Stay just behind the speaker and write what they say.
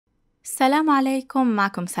السلام عليكم،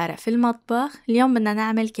 معكم سارة في المطبخ. اليوم بدنا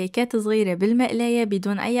نعمل كيكات صغيرة بالمقلاية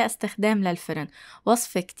بدون أي استخدام للفرن.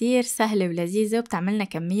 وصفة كتير سهلة ولذيذة وبتعملنا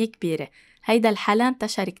كمية كبيرة. هيدا الحلا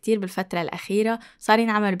انتشر كتير بالفترة الأخيرة، صار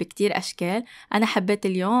ينعمل بكتير أشكال. أنا حبيت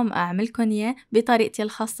اليوم أعملكن إياه بطريقتي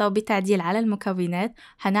الخاصة وبتعديل على المكونات.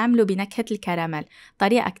 هنعمله بنكهة الكراميل،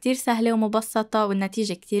 طريقة كتير سهلة ومبسطة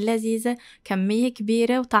والنتيجة كتير لذيذة، كمية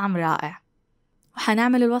كبيرة وطعم رائع.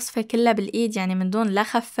 وحنعمل الوصفة كلها بالإيد، يعني من دون لا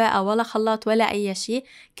خفاقة ولا خلاط ولا أي شي،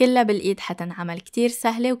 كلها بالإيد حتنعمل كتير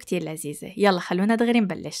سهلة وكتير لذيذة. يلا خلونا دغري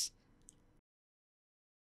نبلش.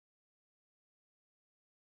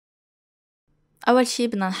 أول شي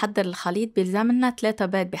بدنا نحضر الخليط. بيلزمنا 3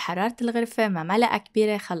 بيض بحرارة الغرفة مع ملعقة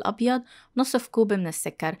كبيرة خل أبيض، نصف كوب من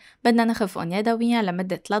السكر. بدنا نخفقهم يدويا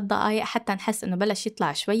لمدة 3 دقايق حتى نحس إنه بلش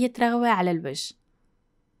يطلع شوية رغوة على الوجه.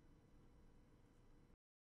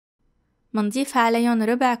 منضيف عليهم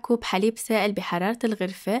ربع كوب حليب سائل بحرارة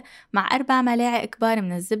الغرفة مع 4 ملاعق كبار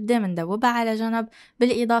من الزبدة، مندوبها على جنب،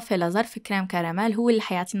 بالإضافة لظرف كريم كراميل، هو اللي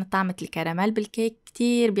حيعطينا طعمة الكراميل بالكيك،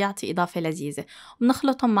 كتير بيعطي إضافة لذيذة.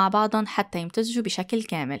 وبنخلطهم مع بعضهم حتى يمتزجوا بشكل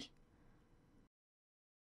كامل.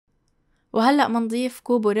 وهلأ منضيف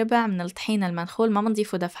كوب وربع من الطحين المنخول، ما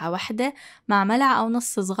منضيفه دفعة واحدة، مع ملعقة أو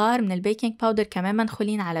نص صغار من البيكينغ باودر كمان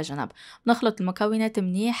منخولين على جنب. بنخلط المكونات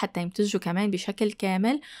منيح حتى يمتزجوا كمان بشكل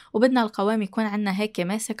كامل. وبدنا القوام يكون عنا هيك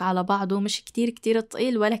ماسك على بعضه، مش كتير كتير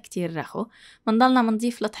طقيل ولا كتير رخو. بنضلنا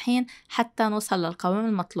منضيف الطحين حتى نوصل للقوام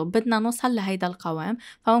المطلوب. بدنا نوصل لهيدا القوام،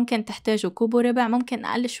 فممكن تحتاجوا كوب وربع، ممكن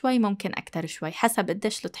أقل شوي ممكن أكتر شوي حسب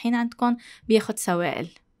قديش الطحين عندكم بياخد سوائل.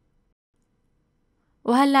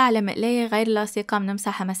 وهلأ على مقلاية غير لاصقة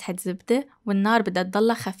بنمسحها مسحة زبدة، والنار بدها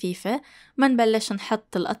تضلها خفيفة. منبلش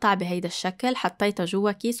نحط القطع بهيدا الشكل. حطيتها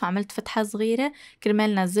جوا كيس وعملت فتحة صغيرة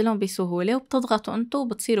كرمال نزلهم بسهولة، وبتضغطوا انتو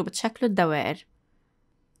وبتصيروا بتشكلوا الدوائر.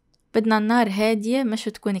 بدنا النار هادية، مش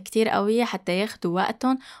تكون كتير قوية حتى ياخدوا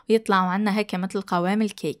وقتهم ويطلعوا عنا هيك مثل قوام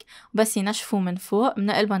الكيك. وبس ينشفوا من فوق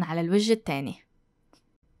بنقلبن على الوجه التاني.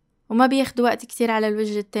 وما بياخدوا وقت كتير على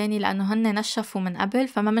الوجه التاني لأنه هن نشفوا من قبل،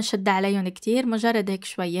 فما منشد عليهم كتير، مجرد هيك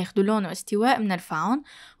شوي ياخدوا لون واستواء منرفعهم.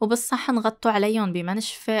 وبالصحن غطوا عليهم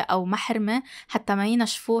بمنشفة أو محرمة حتى ما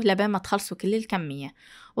ينشفوه لبين ما تخلصوا كل الكمية.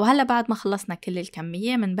 وهلا بعد ما خلصنا كل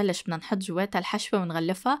الكمية منبلش بدنا نحط جواتها الحشوة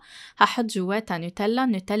ونغلفها. هحط جواتها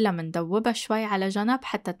نوتيلا مندوبة شوي على جنب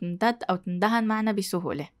حتى تمدد أو تندهن معنا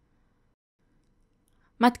بسهولة.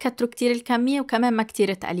 ما تكتروا كتير الكمية وكمان ما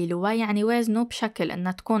كتير تقللوها، يعني وازنوا بشكل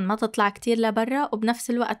انها تكون ما تطلع كتير لبرا وبنفس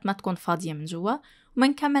الوقت ما تكون فاضية من جوا.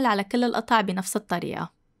 ومنكمل على كل القطع بنفس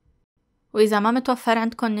الطريقة. وإذا ما متوفر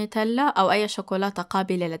عندكم نوتيلا أو أي شوكولاتة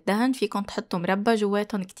قابلة للدهن، فيكن تحطوا مربى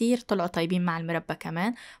جواتهم، كتير طلعوا طيبين مع المربى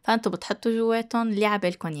كمان، فأنتوا بتحطوا جواتهم اللي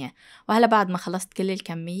عبالكن إياه. وهلا بعد ما خلصت كل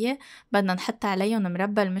الكمية بدنا نحط عليهم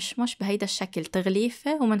مربى المشمش بهيدا الشكل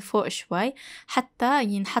تغليفة ومن فوق شوي، حتى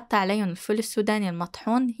ينحط عليهم الفول السوداني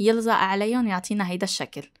المطحون يلزق عليهم يعطينا هيدا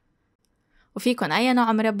الشكل. وفيكن أي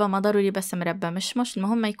نوع مربى، ما ضروري بس مربى مشمش،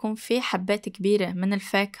 المهم ما يكون فيه حبات كبيرة من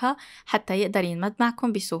الفاكهة حتى يقدر ينمد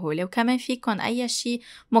معكم بسهولة. وكمان فيكن أي شي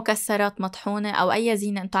مكسرات مطحونة أو أي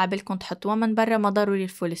زينة انتو عبالكم تحطوها من برا، ما ضروري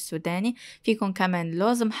الفول السوداني. فيكن كمان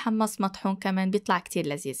لوز محمص مطحون كمان بيطلع كتير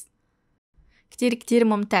لذيذ. كتير كتير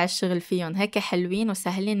ممتع الشغل فيهم، هيك حلوين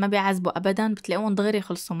وسهلين، ما بيعذبوا ابدا، بتلاقوهم دغري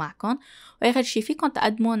خلصوا معكم. واخر شي فيكم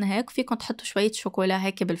تقدمون هيك، فيكم تحطوا شوية شوكولا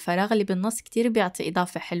هيك بالفراغ اللي بالنص، كتير بيعطي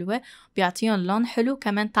اضافة حلوة، بيعطيهم لون حلو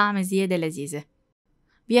كمان طعم زيادة لذيذة.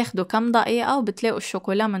 بياخدوا كم دقيقة وبتلاقوا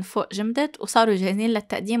الشوكولا من فوق جمدت وصاروا جاهزين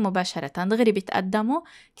للتقديم مباشرة، دغري بيتقدموا.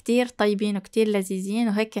 كتير طيبين وكتير لذيذين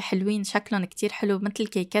وهيك حلوين، شكلهم كتير حلو مثل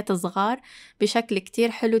كيكات صغار بشكل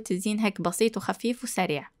كتير حلو، تزيين هيك بسيط وخفيف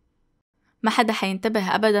وسريع. ما حدا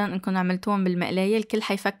حينتبه ابدا انكم عملتوهم بالمقلاية، الكل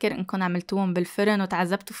حيفكر انكم عملتوهم بالفرن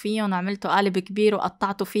وتعذبتوا فيهم وعملتوا قالب كبير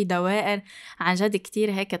وقطعتوا فيه دوائر. عن جد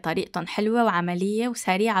كتير هيك طريقتهم حلوة وعملية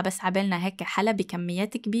وسريعة، بس عبالنا هيك حلا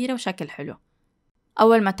بكميات كبيرة وشكل حلو.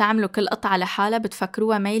 أول ما تعملوا كل قطعة لحالها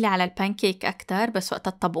بتفكروها مايلة على البانكيك أكتر، بس وقت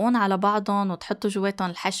تطبقون على بعضهم وتحطوا جواتهم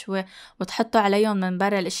الحشوة وتحطوا عليهم من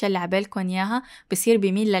برا الأشياء اللي عبالكن إياها، بصير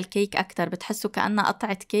بيميل للكيك أكتر، بتحسوا كأنها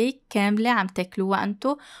قطعة كيك كاملة عم تاكلوها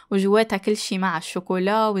أنتو، وجواتها كل شي مع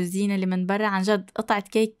الشوكولا والزينة اللي من برا. عن جد قطعة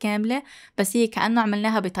كيك كاملة، بس هي كأنه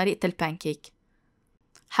عملناها بطريقة البانكيك.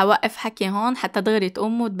 حوقف حكي هون حتى دغري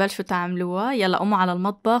تقوموا وتبلشوا تعملوها. يلا قوموا على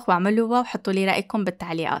المطبخ واعملوها وحطوا لي رأيكم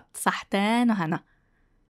بالتعليقات. صحتين وهنا.